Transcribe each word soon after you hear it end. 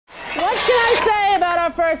What can I say about our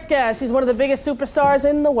first guest? She's one of the biggest superstars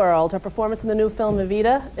in the world. Her performance in the new film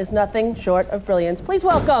Evita is nothing short of brilliance. Please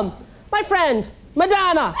welcome my friend,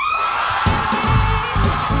 Madonna.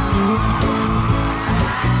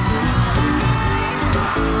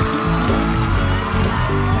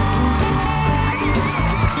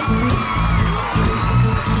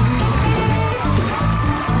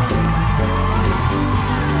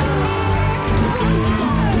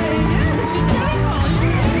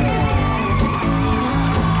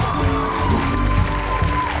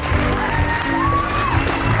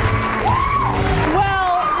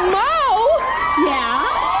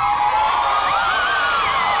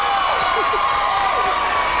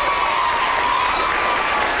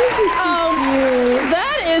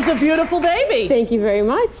 A beautiful baby. Thank you very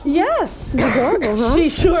much. Yes. She's adorable, huh? She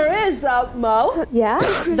sure is, Mo. Yeah?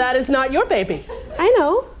 That is not your baby. I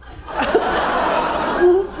know.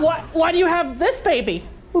 Why do you have this baby?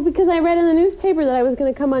 Well, because I read in the newspaper that I was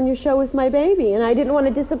going to come on your show with my baby, and I didn't want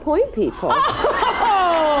to disappoint people.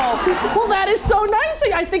 Oh! Well, that is so nice.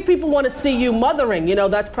 I think people want to see you mothering. You know,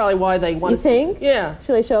 that's probably why they want to see. You think? Yeah.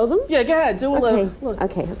 Should I show them? Yeah, go ahead. Do a little. Look.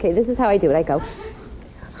 Okay. This is how I do it. I go,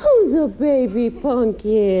 who's a baby pumpkin?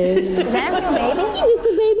 Is that a real baby? You're just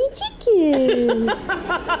a baby chicken.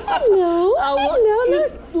 Hello.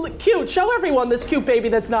 Hello. Look. Cute. Show everyone this cute baby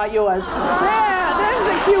that's not yours. Yeah, there's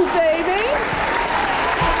the cute baby.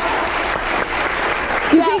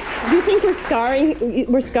 Do you think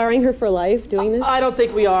we're scarring her for life doing this? I don't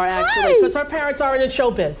think we are, actually, because our parents aren't in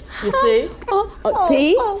showbiz, you see?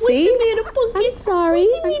 See? I'm sorry.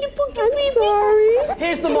 I'm sorry.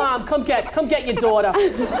 Here's the mom. Come get your daughter.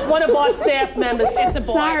 One of our staff members. It's a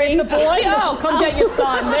boy. Sorry. It's a boy? Oh, come get your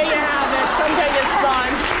son. There you have it. Come get your son.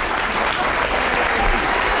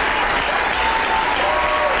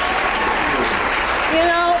 You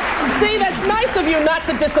know, see, that's nice of you not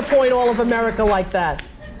to disappoint all of America like that.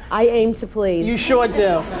 I aim to please. You sure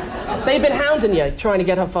do. They've been hounding you, trying to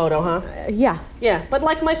get her photo, huh? Yeah. Yeah, but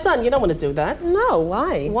like my son, you don't want to do that. No,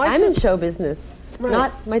 why? I'm in show business,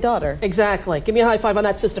 not my daughter. Exactly. Give me a high five on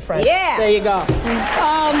that, sister friend. Yeah. There you go.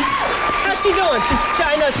 How's she doing?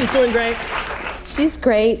 I know she's doing great. She's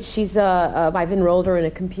great. I've enrolled her in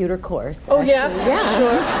a computer course. Oh, actually. yeah? Yeah.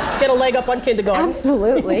 Sure. Get a leg up on kindergarten.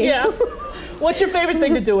 Absolutely. Yeah. What's your favorite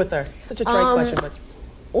thing to do with her? Such a trite question, but...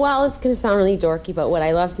 Well, it's going to sound really dorky, but what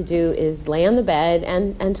I love to do is lay on the bed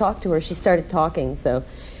and talk to her. She started talking, so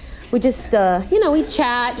we just, we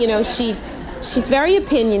chat. You know, she's very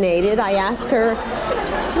opinionated. I ask her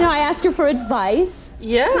for advice.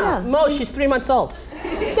 Yeah. Mo, she's 3 months old.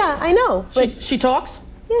 Yeah, I know. But she talks?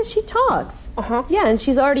 Yeah, she talks. Uh-huh. Yeah, and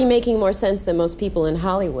she's already making more sense than most people in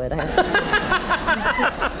Hollywood.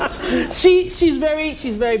 She's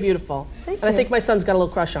very beautiful. Thank and I you. think my son's got a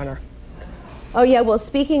little crush on her. Oh, yeah, well,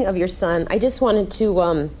 speaking of your son, I just wanted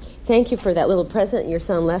to thank you for that little present your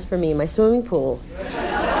son left for me in my swimming pool.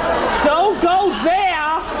 Don't go there!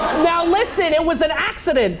 Now listen, it was an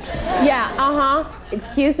accident. Yeah,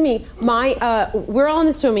 Excuse me. We're all in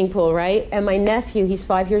the swimming pool, right? And my nephew, he's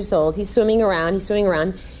 5 years old, he's swimming around,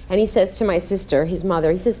 and he says to my sister, his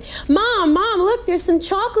mother, he says, Mom, look, there's some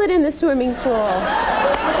chocolate in the swimming pool.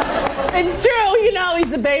 It's true, you know,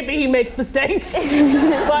 he's a baby, he makes mistakes.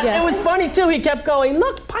 But It was funny, too, he kept going,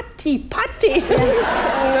 look, potty. Yeah.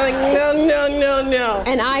 I'm like, no.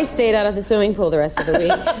 And I stayed out of the swimming pool the rest of the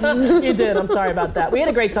week. You did, I'm sorry about that. We had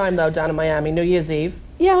a great time, though, down in Miami, New Year's Eve.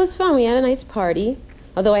 Yeah, it was fun. We had a nice party.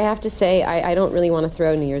 Although I have to say, I don't really want to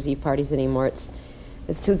throw New Year's Eve parties anymore. It's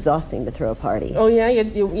too exhausting to throw a party. Oh, yeah?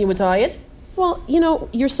 You were tired? Well, you know,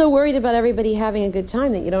 you're so worried about everybody having a good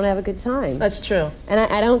time that you don't have a good time. That's true. And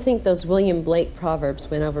I don't think those William Blake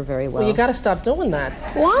proverbs went over very well. Well, you got to stop doing that.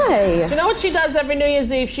 Why? Do you know what she does every New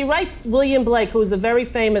Year's Eve? She writes William Blake, who's a very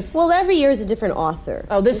famous... Well, every year is a different author.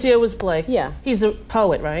 Oh, this year was Blake? Yeah. He's a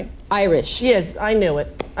poet, right? Irish. Yes, I knew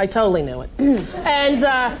it. I totally knew it. And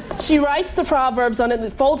she writes the proverbs on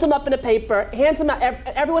it, folds them up in a paper, hands them out.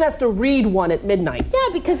 Everyone has to read one at midnight. Yeah,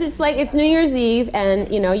 because it's New Year's Eve, and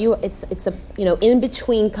it's in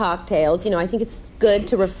between cocktails. I think it's good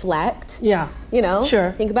to reflect. Yeah.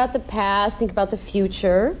 Sure. Think about the past. Think about the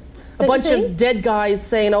future. A bunch of dead guys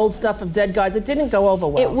saying old stuff of dead guys. It didn't go over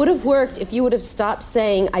well. It would have worked if you would have stopped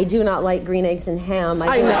saying, I do not like green eggs and ham.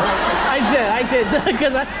 I know. I did.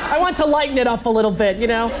 Because I want to lighten it up a little bit,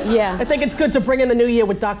 Yeah. I think it's good to bring in the new year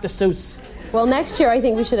with Dr. Seuss. Well, next year I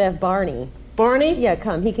think we should have Barney. Barney? Yeah,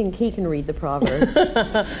 come. He can read the proverbs.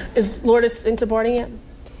 Is Lourdes into Barney yet?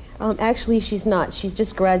 Actually, she's not. She's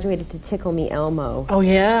just graduated to Tickle Me Elmo. Oh,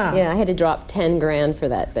 yeah. Yeah, I had to drop 10 grand for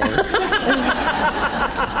that thing.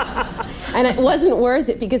 And it wasn't worth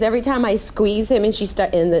it because every time I squeeze him and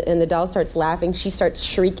the doll starts laughing, she starts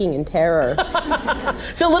shrieking in terror.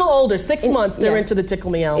 She's a little older, 6 months. They're into the Tickle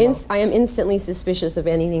Me Elmo. I am instantly suspicious of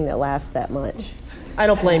anything that laughs that much. I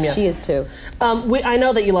don't blame you. She is too. I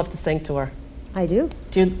know that you love to sing to her. I do.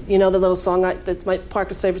 Do you know the little song that's my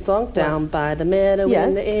Parker's favorite song? Down by the meadow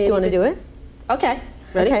in the itty. Do you want to do it? Okay.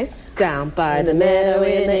 Ready? Okay. Down by the meadow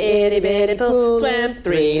in the itty bitty pool swam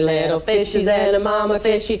 3 little fishies and a mama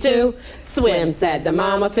fishy too. Swim, said the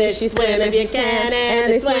mama fishy, swim if you can.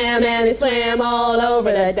 And they swam all over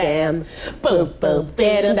the dam. Boop, boop,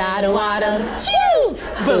 did-em, da-dum, wa-dum, choo!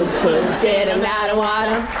 Boop, boop, did-em, da-dum,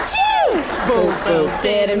 wa-dum, choo! Boop, boop,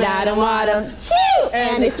 did-em, da-dum, wa-dum, choo!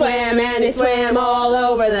 And they swam all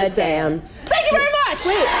over the dam. Thank you very much!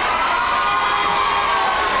 Wait.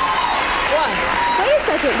 What? Wait a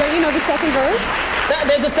second. Don't you know the second verse?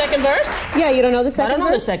 There's a second verse? Yeah, you don't know the second verse? I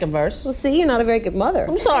don't know the second verse. Well, see, you're not a very good mother.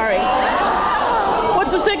 I'm sorry.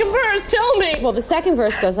 What's the second verse? Tell me. Well, the second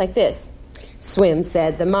verse goes like this. Swim,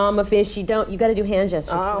 said the mama fishy, don't... You got to do hand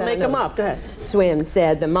gestures. I'll make them up. Go ahead. Swim,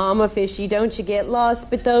 said the mama fishy, don't you get lost.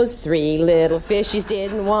 But those 3 little fishies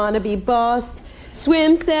didn't want to be bossed.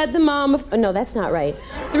 Swim, said the mama... Oh, no, that's not right.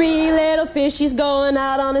 3 little fishies going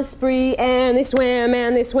out on a spree, and they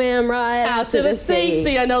swam right out to the sea.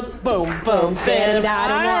 See, I know... Boom, boom, did-em,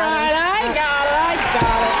 da-dum, all right, I got it.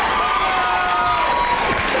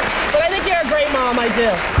 But I think you're a great mom, I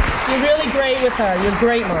do. You're really great with her. You're a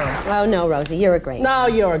great mom. Oh, no, Rosie, you're a great mom. No,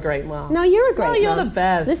 you're a great mom. No, you're a great mom. No, you're the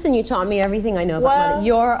best. Listen, you taught me everything I know about mother.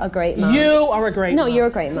 You're a great mom. You are a great mom. No, you're a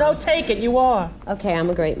great mom. No, take it. You are. Okay, I'm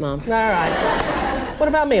a great mom. All right. What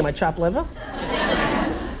about me? Am I chopped liver?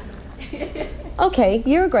 Okay,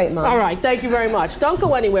 you're a great mom. All right, thank you very much. Don't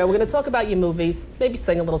go anywhere. We're going to talk about your movies. Maybe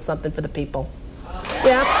sing a little something for the people.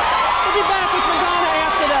 Yeah?